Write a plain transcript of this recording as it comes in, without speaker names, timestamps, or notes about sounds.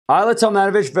Ajla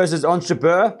Tomljanovic versus Ons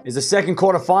Jabeur is the second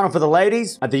quarterfinal for the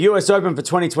ladies at the US Open for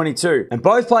 2022, and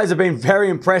both players have been very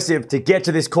impressive to get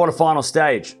to this quarterfinal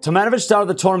stage. Tomljanovic started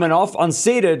the tournament off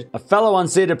unseeded a fellow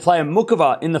unseeded player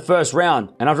Mukova in the first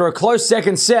round, and after a close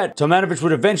second set, Tomljanovic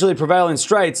would eventually prevail in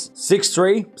straights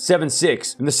 6-3,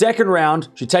 7-6. In the second round,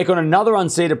 she'd take on another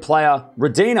unseeded player,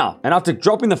 Radina, and after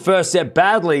dropping the first set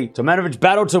badly, Tomljanovic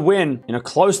battled to win in a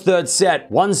close third set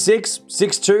 1-6,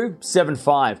 6-2,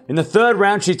 7-5. In the third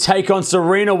round, she'd take on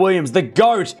Serena Williams, the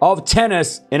GOAT of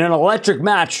tennis, in an electric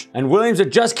match, and Williams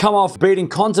had just come off beating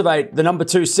Kontaveit, the number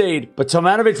 2 seed, but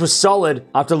Tomljanovic was solid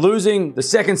after losing the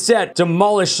second set,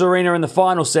 demolished Serena in the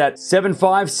final set 7-5,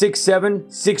 6-7,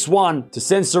 6-1 to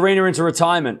send Serena into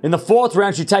retirement. In the fourth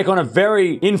round, she'd take on a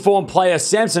very informed player,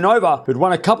 Samsonova, who'd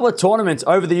won a couple of tournaments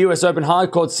over the US Open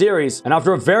Hardcourt Series, and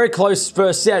after a very close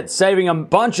first set, saving a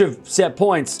bunch of set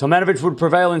points, Tomljanovic would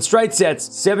prevail in straight sets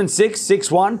 7-6,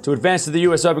 6-1 to advance to the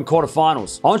US Open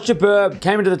quarterfinals. Ons Jabeur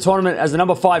came into the tournament as the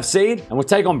number 5 seed and would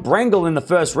take on Brengel in the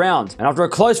first round, and after a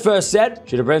close first set,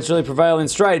 she'd eventually prevail in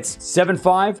straights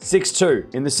 7-5,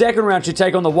 6-2. In the second round, she'd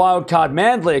take on the wildcard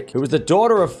Mandlik, who was the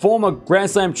daughter of former Grand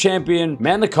Slam champion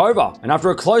Mandlikova, and after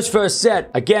a close first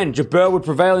set, again, Jabeur would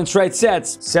prevail in straight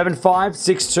sets 7-5,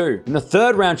 6-2. In the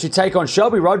third round, she'd take on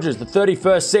Shelby Rogers, the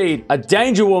 31st seed, a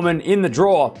danger woman in the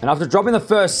draw, and after dropping the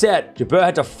first set, Jabeur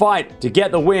had to fight to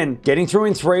get the win, getting through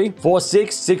in 3,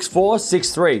 4-6, 6-4,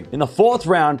 6-3. In the fourth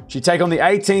round, she'd take on the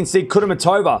 18 seed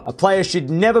Kudermetova, a player she'd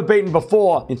never beaten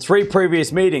before in 3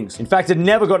 previous meetings. In fact, had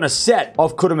never gotten a set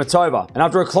of Kudermetova. And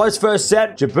after a close first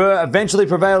set, Jabeur eventually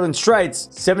prevailed in straights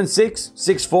 7-6,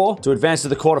 6-4 to advance to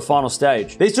the quarterfinal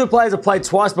stage. These two players have played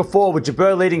twice before, with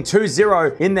Jabeur leading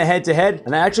 2-0 in their head-to-head,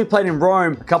 and they actually played in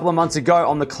Rome a couple of months ago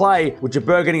on the clay, with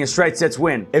Jabeur getting a straight sets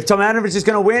win. If Tomljanovic is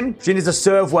going to win, she needs to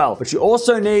serve well, but she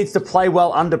also needs to play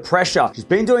well under pressure. She's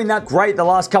been doing that great the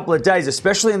last couple of days,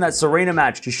 especially in that Serena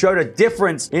match. She showed a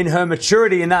difference in her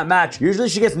maturity in that match. Usually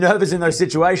she gets nervous in those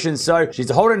situations, so she needs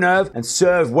to hold her nerve and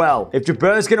serve well. If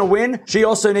Jabeur's going to win, she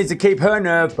also needs to keep her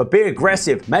nerve, but be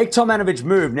aggressive. Make Tomljanovic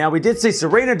move. Now, we did see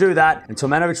Serena do that, and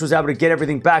Tomljanovic was able to get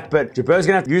everything back, but Jabeur's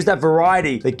going to have to use that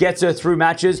variety that gets her through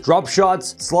matches, drop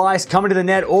shots, slice, coming to the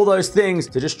net, all those things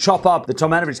to just chop up that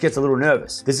Tomljanovic gets a little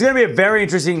nervous. This is going to be a very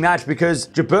interesting match because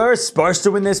Jabeur is supposed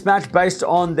to win this match based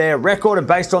on their record and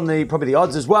based on probably the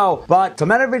odds as well, but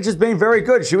Tomljanovic has been very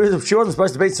good. She wasn't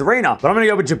supposed to beat Serena, but I'm going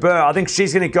to go with Jabeur. I think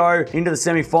she's going to go into the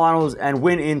semifinals and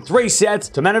win in 3 sets.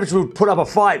 Tomljanovic will put up a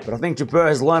fight, but I think Jabeur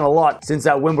has learned a lot since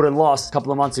that Wimbledon loss a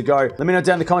couple of months ago. Let me know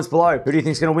down in the comments below, who do you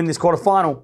think is going to win this quarterfinal?